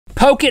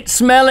Poke it,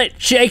 smell it,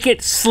 shake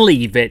it,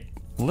 sleeve it.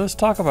 Let's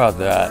talk about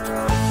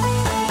that.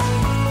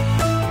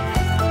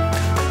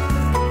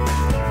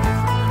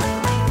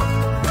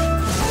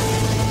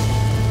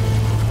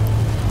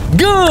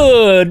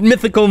 Good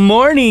Mythical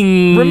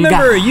Morning.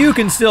 Remember, you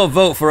can still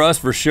vote for us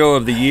for Show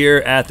of the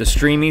Year at the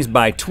Streamies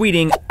by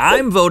tweeting,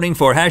 I'm voting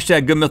for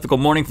hashtag Good Mythical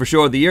Morning for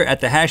Show of the Year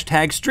at the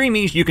hashtag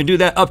Streamies. You can do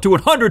that up to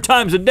 100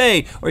 times a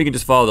day, or you can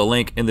just follow the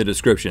link in the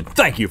description.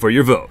 Thank you for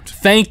your vote.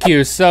 Thank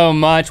you so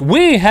much.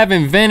 We have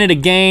invented a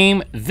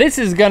game. This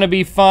is gonna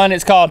be fun.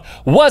 It's called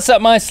What's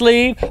Up My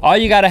Sleeve? All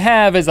you gotta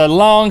have is a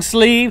long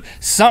sleeve,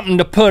 something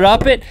to put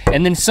up it,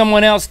 and then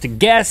someone else to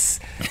guess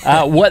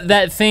what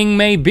that thing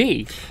may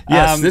be.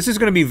 Yes, this is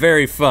gonna be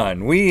very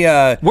fun.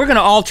 We're gonna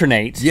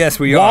alternate. Yes,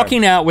 we are.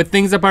 Walking out with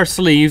things up our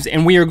sleeves,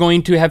 and we are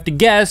going to have to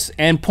guess,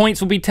 and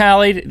points will be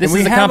tallied. This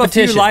is a competition. We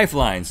have a few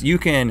lifelines. You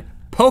can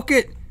poke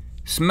it,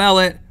 smell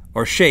it,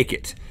 or shake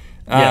it.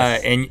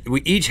 Yes. And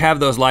we each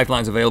have those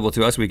lifelines available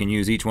to us. We can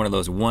use each one of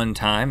those one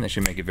time. That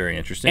should make it very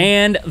interesting.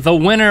 And the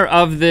winner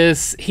of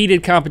this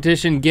heated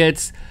competition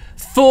gets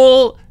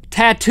full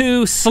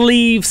tattoo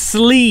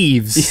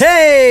sleeves.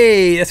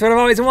 Hey, that's what I've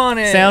always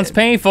wanted. Sounds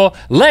painful.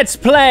 Let's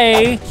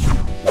play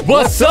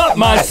What's Up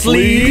My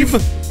Sleeve?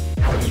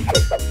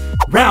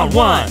 Round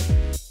one.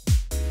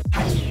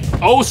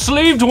 Oh,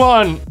 sleeved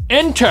one,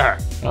 enter.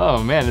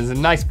 Oh man, there's a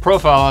nice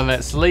profile on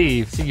that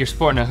sleeve. See, you're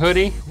sporting a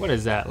hoodie. What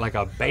is that, like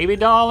a baby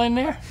doll in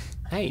there?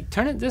 Hey,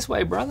 turn it this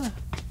way, brother.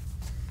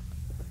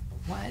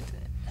 What?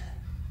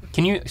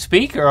 Can you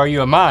speak, or are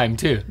you a mime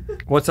too?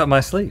 What's up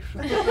my sleeve?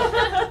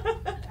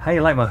 How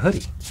you like my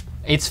hoodie?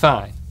 It's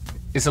fine.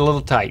 It's a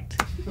little tight.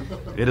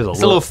 It is a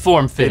little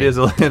form fit. It is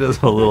a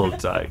little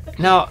tight.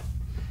 No,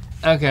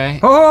 okay.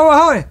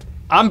 Oh.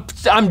 I'm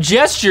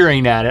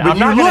gesturing at it. But I'm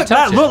not gonna touch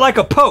that it. looked like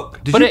a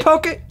poke. Did you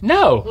poke it?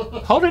 No,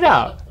 hold it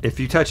out.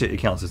 If you touch it, it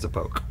counts as a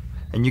poke.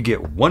 And you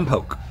get one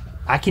poke.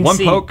 I can one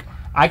see, poke.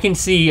 I can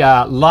see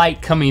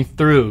light coming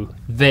through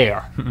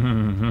there.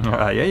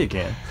 Yeah, you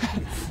can.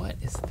 What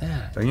is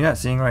that? Are you not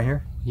seeing right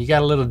here? You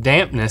got a little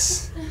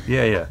dampness.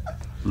 Yeah.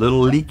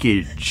 Little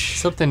leakage.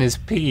 Something is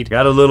peed.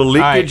 Got a little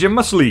leakage in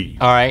my sleeve.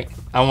 All right,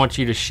 I want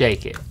you to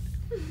shake it.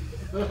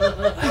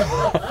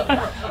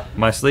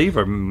 My sleeve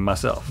or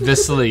myself? The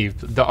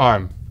sleeve, the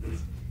arm.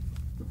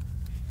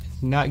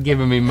 Not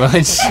giving me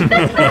much.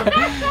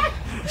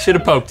 Should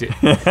have poked it.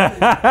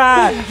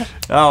 I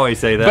always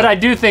say that. But I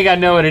do think I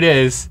know what it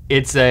is.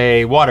 It's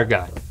a water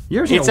gun.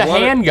 It's a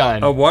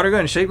handgun. A water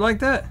gun shaped like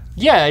that?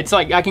 Yeah, it's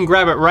like I can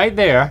grab it right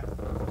there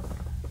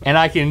and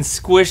I can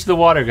squish the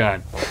water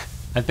gun.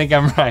 I think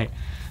I'm right.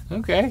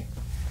 Okay.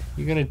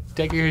 You gonna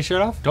take your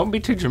shirt off? Don't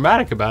be too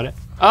dramatic about it.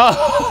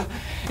 Oh,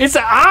 it's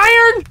an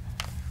iron?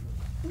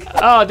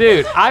 Oh,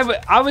 dude,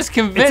 I was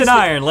convinced. It's an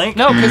iron, Link.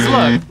 No, because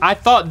look, I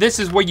thought this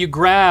is where you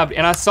grabbed,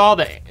 and I saw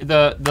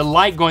the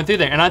light going through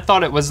there, and I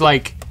thought it was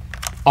like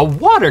a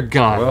water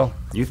gun. Well,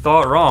 you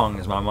thought wrong,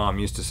 as my mom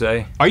used to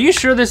say. Are you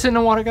sure this isn't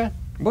a water gun?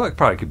 Well, it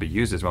probably could be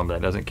used as one, but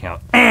that doesn't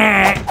count.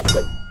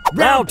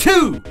 Round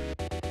two.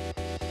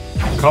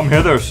 Come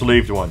hither,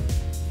 sleeved one.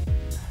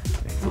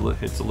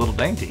 It's a little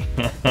dainty.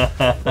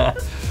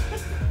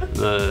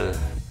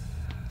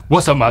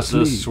 What's up my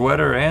sleeve? The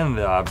sweater and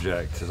the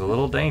object is a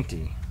little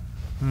dainty.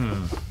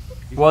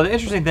 Well, the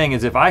interesting thing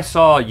is if I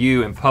saw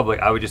you in public,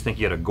 I would just think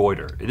you had a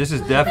goiter. This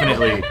is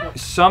definitely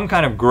some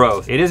kind of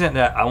growth. It isn't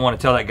that I want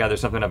to tell that guy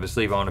there's something up his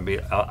sleeve.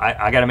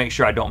 I got to make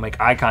sure I don't make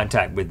eye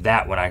contact with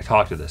that when I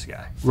talk to this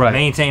guy. Right.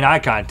 Maintain eye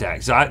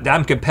contact. So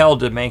I'm compelled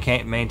to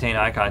maintain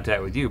eye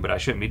contact with you, but I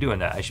shouldn't be doing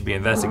that. I should be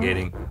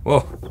investigating. Whoa.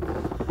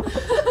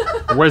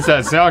 Where's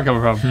that sound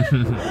coming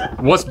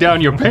from? What's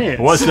down your pants?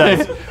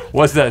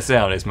 What's that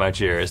sound? It's my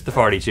chair. It's the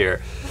party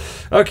chair.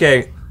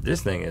 Okay.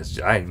 This thing is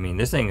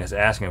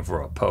asking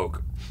for a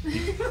poke.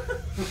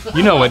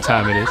 You know what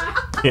time it is.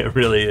 It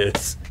really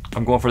is.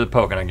 I'm going for the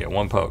poke and I get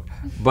one poke.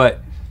 And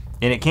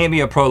it can't be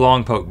a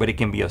prolonged poke, but it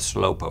can be a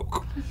slow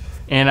poke.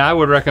 And I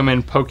would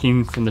recommend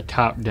poking from the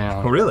top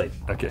down. Oh, really?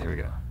 Okay, here we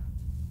go.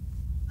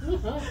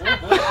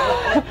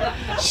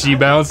 She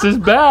bounces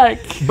back.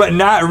 But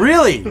not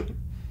really.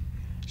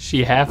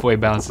 She halfway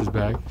bounces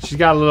back. She's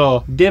got a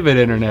little divot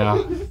in her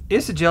now.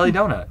 It's a jelly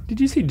donut.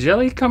 Did you see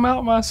jelly come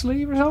out my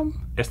sleeve or something?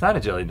 It's not a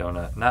jelly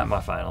donut, not my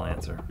final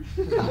answer.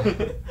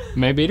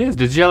 Maybe it is.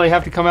 Does jelly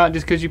have to come out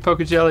just because you poke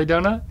a jelly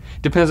donut?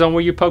 Depends on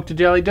where you poked a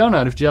jelly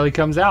donut if jelly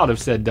comes out of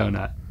said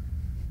donut.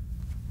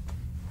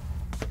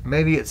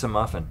 Maybe it's a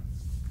muffin.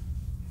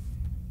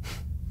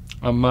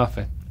 A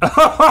muffin.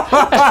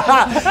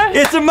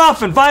 It's a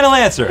muffin, final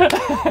answer.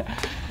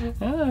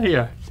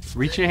 Here,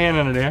 reach your hand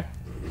under there.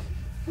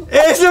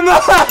 It's a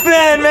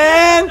muffin,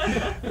 man!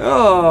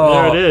 Oh.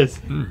 There it is.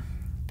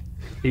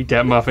 Eat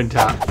that muffin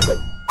top.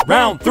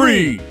 Round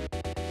three.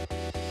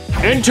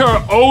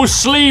 Enter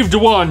O-sleeved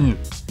one.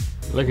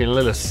 Looking a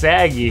little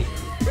saggy.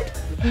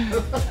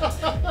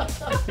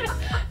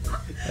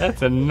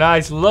 That's a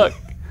nice look.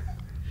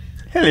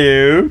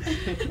 Hello.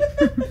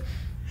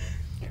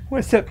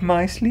 What's up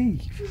my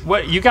sleeve?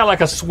 What, you got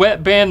like a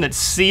sweatband that's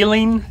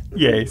sealing?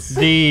 Yes.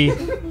 The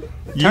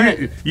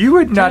You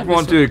would not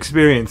want to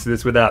experience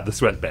this without the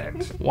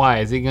sweatband. Why?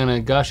 Is it gonna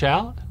gush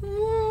out?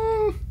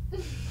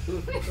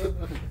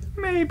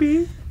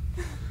 Maybe.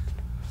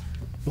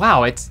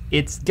 Wow,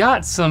 it's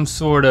got some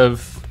sort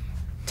of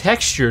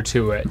texture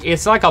to it.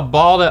 It's like a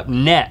balled up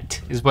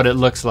net is what it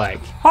looks like.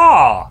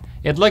 Ha!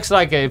 It looks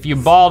like if you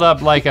balled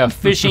up like a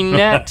fishing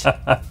net.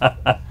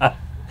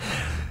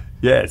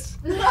 Yes.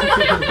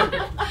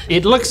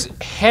 It looks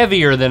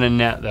heavier than a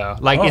net though.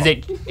 Like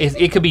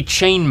it could be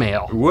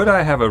chainmail. Would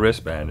I have a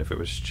wristband if it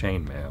was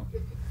chainmail?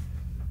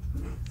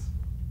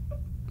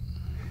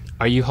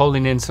 Are you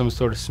holding in some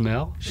sort of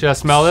smell? Should I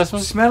smell this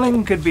one?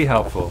 Smelling could be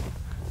helpful.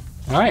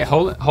 All right,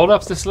 hold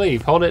up the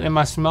sleeve. Hold it in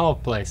my smell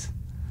place.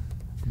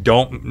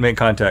 Don't make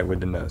contact with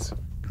the nose.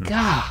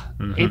 God,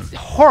 it's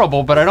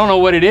horrible, but I don't know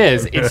what it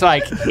is. It's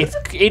like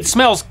it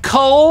smells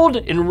cold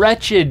and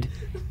wretched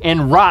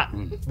and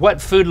rotten.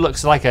 What food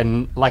looks like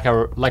a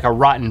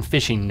rotten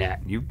fishing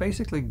net? You've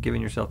basically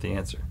given yourself the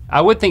answer.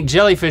 I would think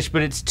jellyfish,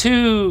 but it's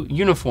too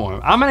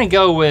uniform. I'm gonna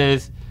go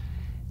with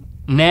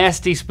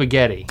nasty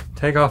spaghetti.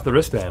 Take off the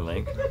wristband,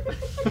 Link.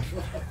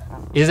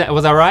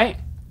 Was I right?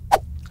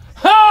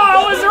 Oh,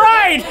 I was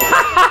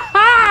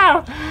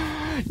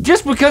right!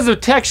 Just because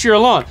of texture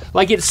alone.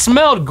 Like it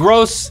smelled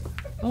gross.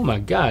 Oh my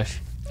gosh.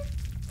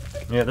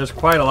 Yeah, there's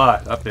quite a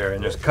lot up there,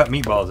 and there's cut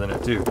meatballs in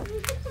it too.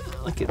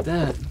 Look at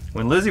that.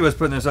 When Lizzie was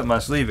putting this up my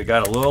sleeve, it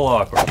got a little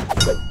awkward.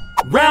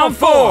 Round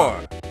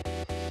 4!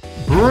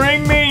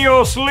 Bring me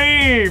your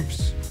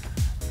sleeves!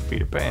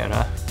 Peter Pan,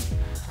 huh?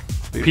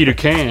 Peter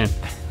Can.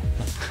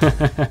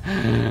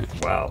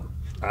 Wow,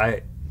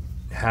 I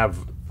have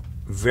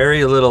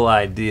very little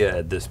idea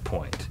at this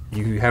point.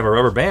 You have a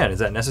rubber band, is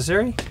that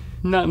necessary?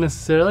 Not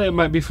necessarily, it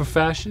might be for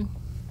fashion.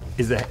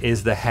 Is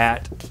the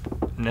hat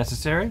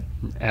necessary?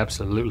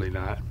 Absolutely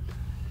not.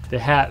 The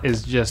hat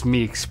is just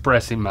me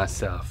expressing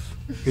myself.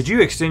 Could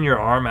you extend your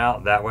arm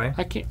out that way?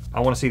 I can't.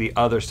 I want to see the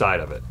other side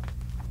of it.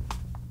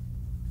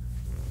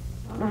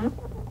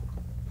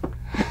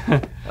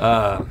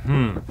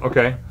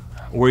 Okay.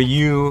 Were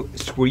you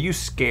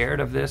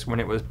scared of this when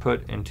it was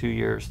put into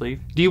your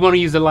sleeve? Do you want to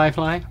use the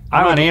lifeline?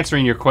 I'm not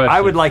answering your question.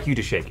 I would like you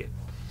to shake it.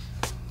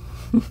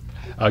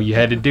 All you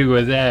had to do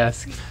was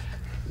ask.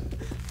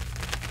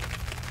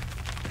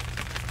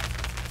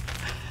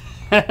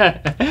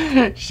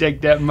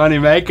 Shake that money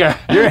maker.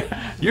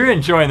 You're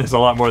enjoying this a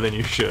lot more than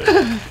you should.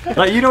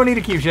 Like you don't need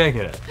to keep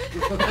shaking it.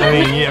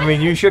 I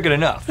mean you shook it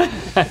enough.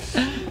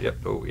 Yep.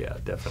 Oh yeah,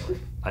 definitely.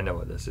 I know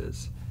what this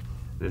is.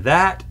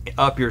 That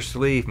up your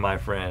sleeve, my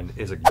friend,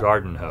 is a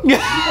garden hose.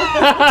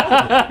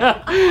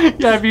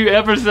 Have you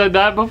ever said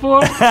that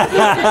before?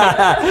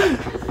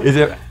 Is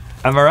it?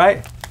 Am I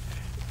right?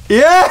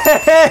 Yeah! Look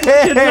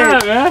at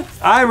that, man.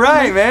 I'm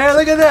right, man.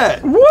 Look at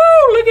that. Woo!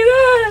 Look at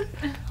that.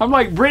 I'm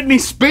like Britney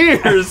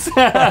Spears.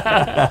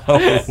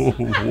 Oh,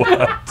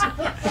 what?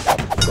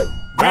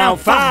 Round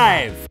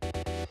 5.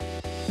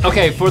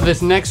 Okay, for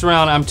this next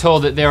round, I'm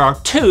told that there are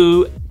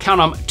count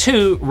 'em,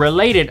 two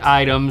related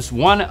items,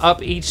 one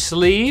up each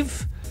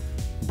sleeve.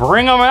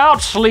 Bring 'em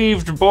out,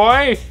 sleeved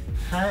boy.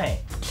 Hi.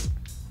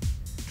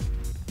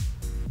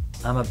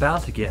 I'm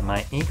about to get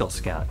my Eagle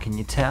Scout, can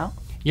you tell?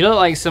 You look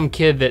like some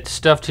kid that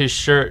stuffed his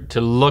shirt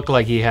to look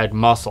like he had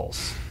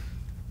muscles.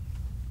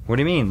 What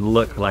do you mean,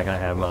 look like I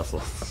have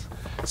muscles?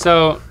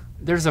 So,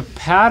 there's a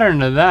pattern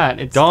to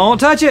that. Don't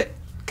touch it!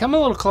 Come a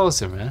little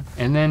closer, man.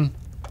 And then,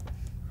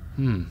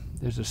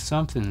 there's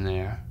something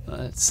there.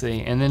 Let's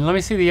see, and then let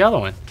me see the other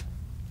one.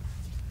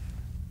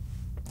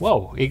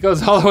 Whoa, it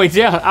goes all the way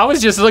down. I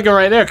was just looking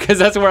right there because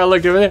that's where I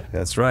looked over there.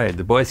 That's right,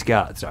 the Boy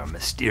Scouts are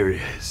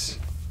mysterious.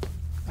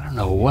 I don't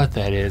know what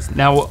that is.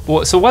 Now,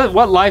 so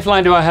what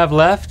lifeline do I have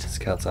left?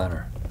 Scout's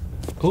honor.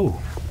 Ooh.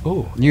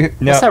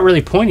 What's that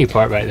really pointy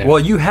part right there? Well,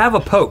 you have a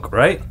poke,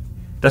 right?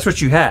 That's what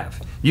you have.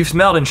 You've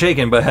smelled and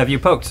shaken, but have you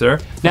poked, sir?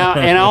 Now,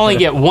 and I only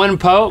get one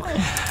poke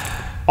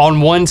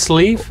on one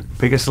sleeve?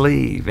 Pick a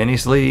sleeve, any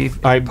sleeve,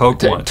 all right,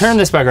 poke once. Turn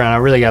this back around, I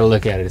really gotta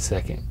look at it a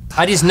second.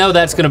 I just know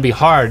that's gonna be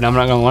hard and I'm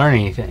not gonna learn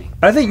anything.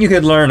 I think you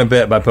could learn a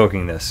bit by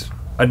poking this.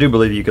 I do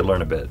believe you could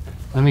learn a bit.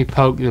 Let me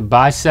poke the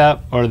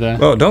bicep or the...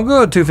 Oh, don't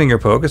go a 2-finger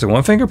poke, it's a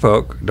 1-finger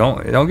poke.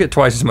 Don't get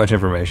twice as much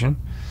information.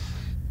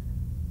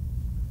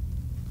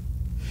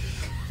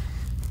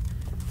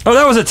 Oh,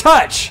 that was a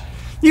touch!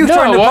 You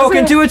turned a poke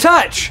into a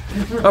touch!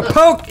 A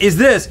poke is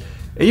this.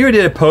 You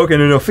did a poke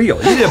and then a feel.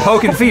 You did a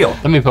poke and feel.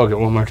 Let me poke it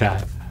one more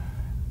time.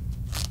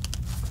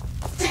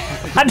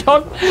 I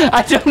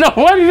don't know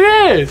what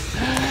it is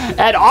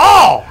at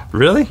all.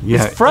 Really?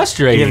 Yeah. It's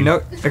frustrating.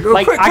 Like,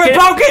 quit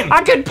poking!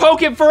 I could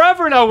poke it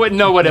forever and I wouldn't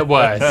know what it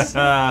was.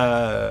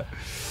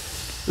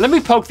 Let me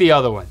poke the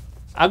other one.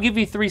 I'll give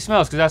you 3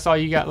 smells because that's all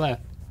you got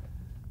left.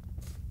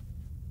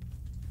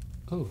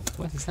 Oh,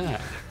 what is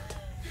that?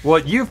 Well,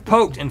 you've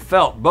poked and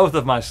felt both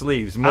of my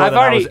sleeves more than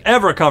I was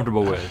ever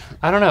comfortable with.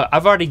 I don't know.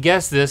 I've already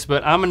guessed this,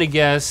 but I'm gonna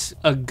guess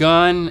a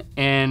gun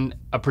and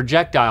a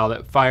projectile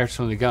that fires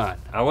from the gun.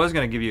 I was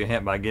gonna give you a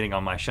hint by getting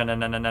on my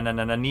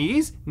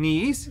knees.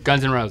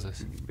 Guns and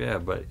Roses. Yeah,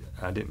 but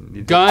I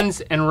didn't.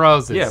 Guns and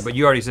Roses. Yeah, but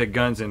you already said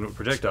guns and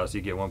projectiles, so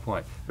you get 1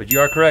 point. But you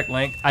are correct,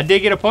 Link. I did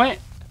get a point.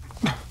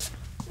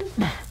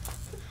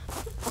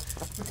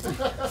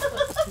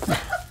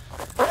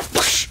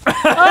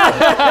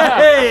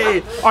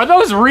 Hey! Are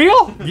those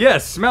real?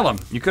 Yes, smell them.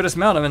 You could have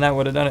smelled them and that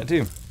would have done it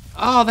too.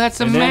 Oh, that's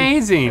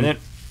amazing. And then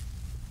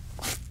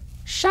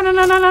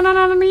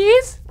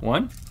Shananananananananese?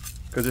 one,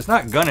 because it's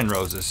not gun and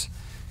roses.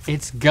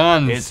 It's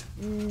guns. It's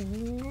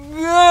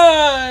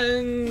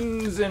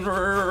guns and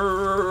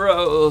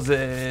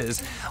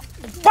roses.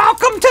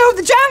 Welcome to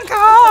the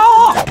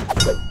jungle!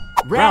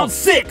 Round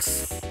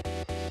 6.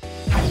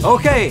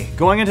 Okay,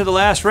 going into the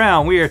last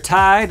round, we are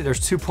tied. There's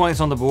 2 points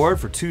on the board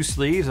for 2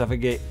 sleeves. If I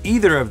get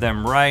either of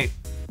them right,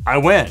 I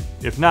win.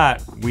 If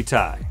not, we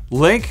tie.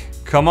 Link,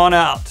 come on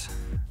out.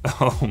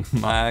 Oh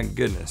my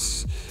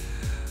goodness.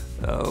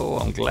 Oh,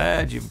 I'm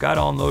glad you've got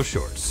on those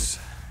shorts.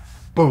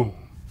 Boom,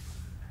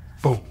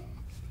 boom,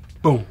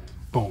 boom,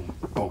 boom,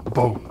 boom,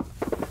 boom.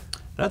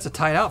 That's a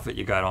tight outfit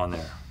you got on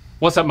there.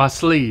 What's up my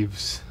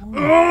sleeves?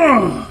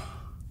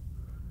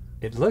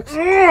 It looks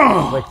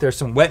like there's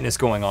some wetness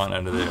going on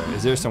under there.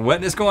 Is there some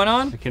wetness going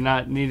on? I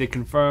cannot neither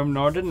confirm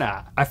nor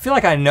deny. I feel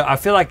like I know. I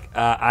feel like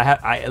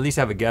I at least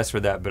have a guess for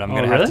that, but I'm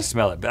gonna have to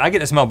smell it. But I get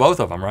to smell both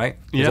of them, right?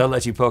 Because I'll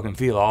let you poke and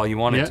feel all you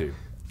wanted to.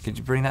 Could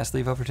you bring that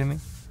sleeve over to me?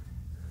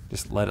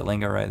 Just let it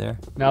linger right there.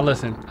 Now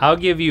listen, I'll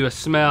give you a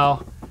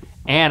smell,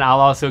 and I'll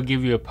also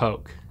give you a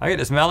poke. I get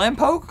to smell and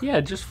poke?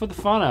 Yeah, just for the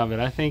fun of it.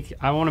 I think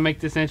I want to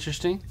make this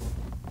interesting.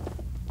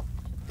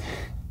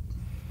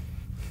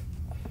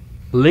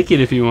 Lick it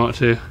if you want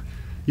to.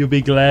 You'll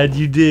be glad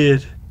you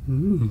did.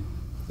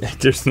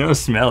 There's no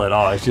smell at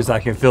all. It's just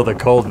I can feel the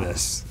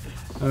coldness.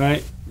 All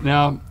right,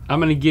 now I'm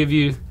gonna give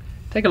you,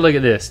 take a look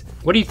at this.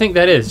 What do you think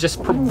that is?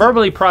 Just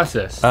verbally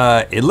process.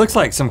 It looks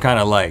like some kind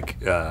of like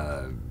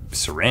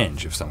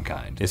syringe of some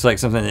kind. It's like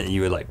something that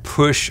you would like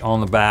push on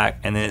the back,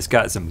 and then it's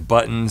got some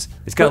buttons.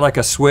 It's got like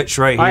a switch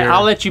right here. All right,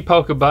 I'll let you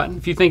poke a button.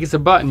 If you think it's a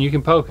button, you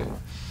can poke it.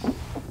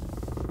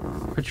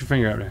 Put your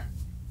finger up there.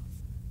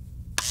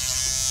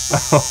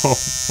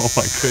 Oh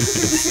my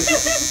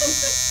goodness.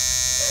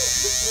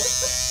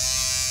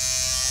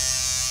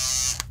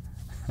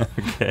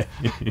 Okay,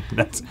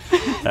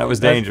 that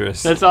was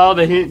dangerous. That's all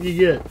the hint you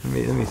get.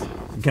 Let me,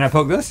 can I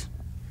poke this?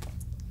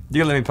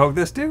 You gonna let me poke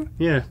this too?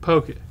 Yeah,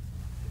 poke it.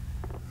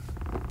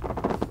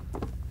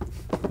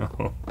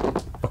 Oh.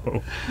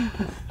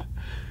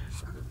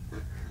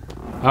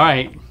 All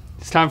right,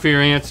 it's time for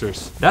your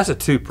answers. That's a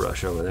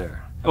toothbrush over there.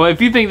 Well,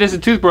 if you think this is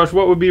a toothbrush,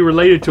 what would be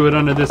related to it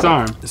under this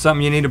arm?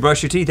 Something you need to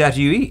brush your teeth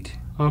after you eat.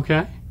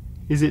 Okay.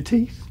 Is it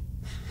teeth?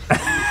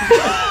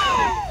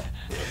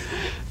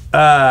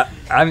 I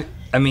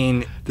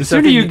mean, the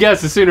sooner you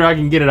guess, the sooner I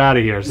can get it out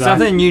of here. So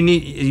something you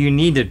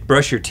need to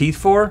brush your teeth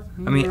for?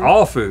 I mean,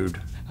 all food.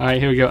 All right,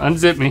 here we go.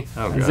 Unzip me.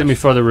 Oh, Unzip me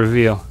for the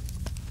reveal.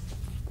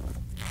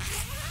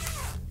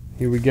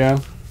 Here we go.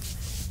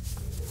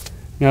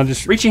 Now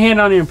just reach your hand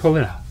on it and pull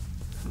it out.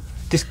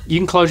 Just, you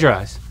can close your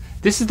eyes.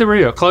 This is the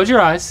reveal. Close your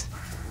eyes.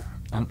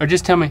 Or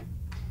just tell me.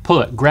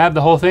 Pull it. Grab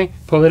the whole thing.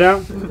 Pull it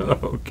out.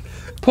 Okay.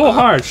 Pull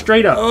hard,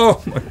 straight up.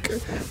 Oh my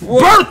God.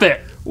 Birth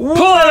it. Pull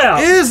it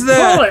out. Is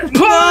that? Pull it.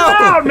 Pull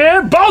it out,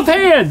 man. Both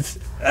hands.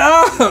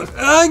 Oh,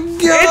 God.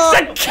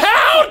 It's a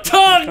cow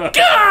tongue.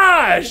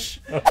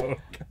 Gosh. Oh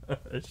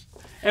gosh.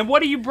 And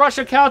what do you brush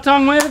a cow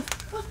tongue with?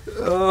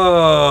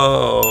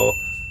 Oh.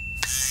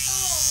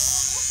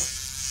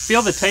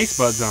 Feel the taste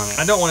buds on it.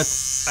 I don't want to.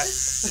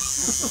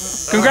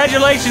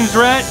 Congratulations,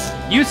 Rhett.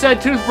 You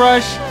said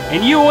toothbrush,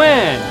 and you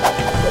win.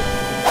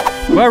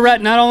 Well,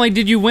 Rhett, not only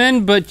did you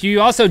win, but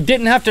you also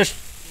didn't have to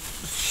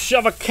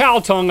shove a cow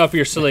tongue up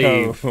your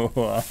sleeve.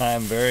 Oh,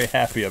 I'm very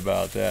happy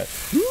about that.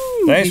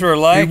 Thanks for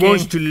liking. He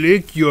wants to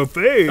lick your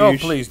face. Oh,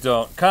 please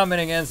don't.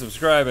 Commenting and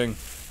subscribing.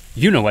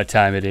 You know what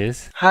time it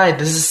is. Hi,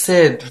 this is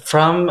Sid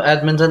from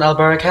Edmonton,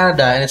 Alberta,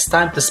 Canada, and it's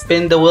time to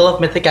spin the wheel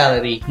of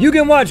mythicality. You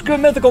can watch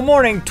Good Mythical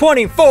Morning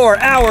 24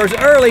 hours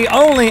early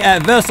only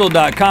at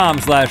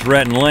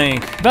vessel.com/Rhett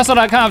Link.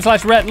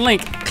 Vessel.com/Rhett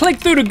Link. Click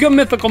through to Good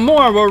Mythical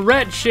More, where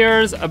Rhett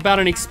shares about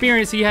an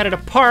experience he had at a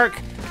park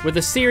with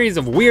a series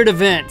of weird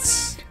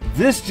events.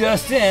 This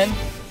just in,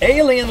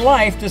 alien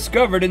life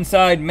discovered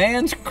inside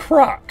man's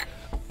crock.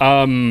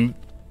 I'm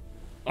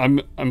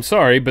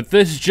sorry, but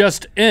this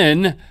just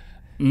in,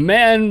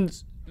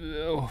 man's,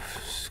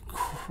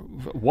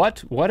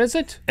 what is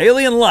it?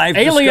 Alien life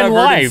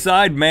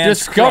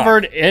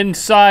discovered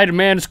inside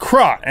man's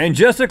crock. And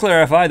just to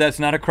clarify, that's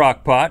not a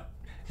crock pot,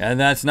 and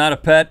that's not a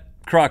pet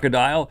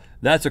crocodile,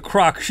 that's a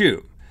crock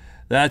shoe.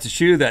 That's a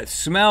shoe that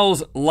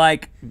smells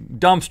like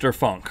dumpster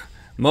funk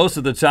most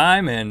of the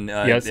time, and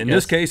in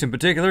this case in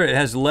particular, it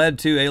has led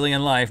to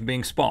alien life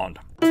being spawned.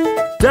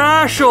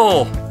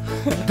 Dashel!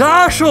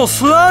 Dashel,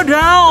 slow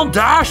down,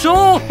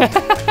 Dashel!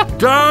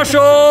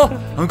 Dashel!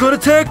 I'm gonna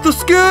take the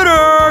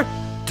scooter!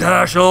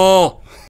 Dashel!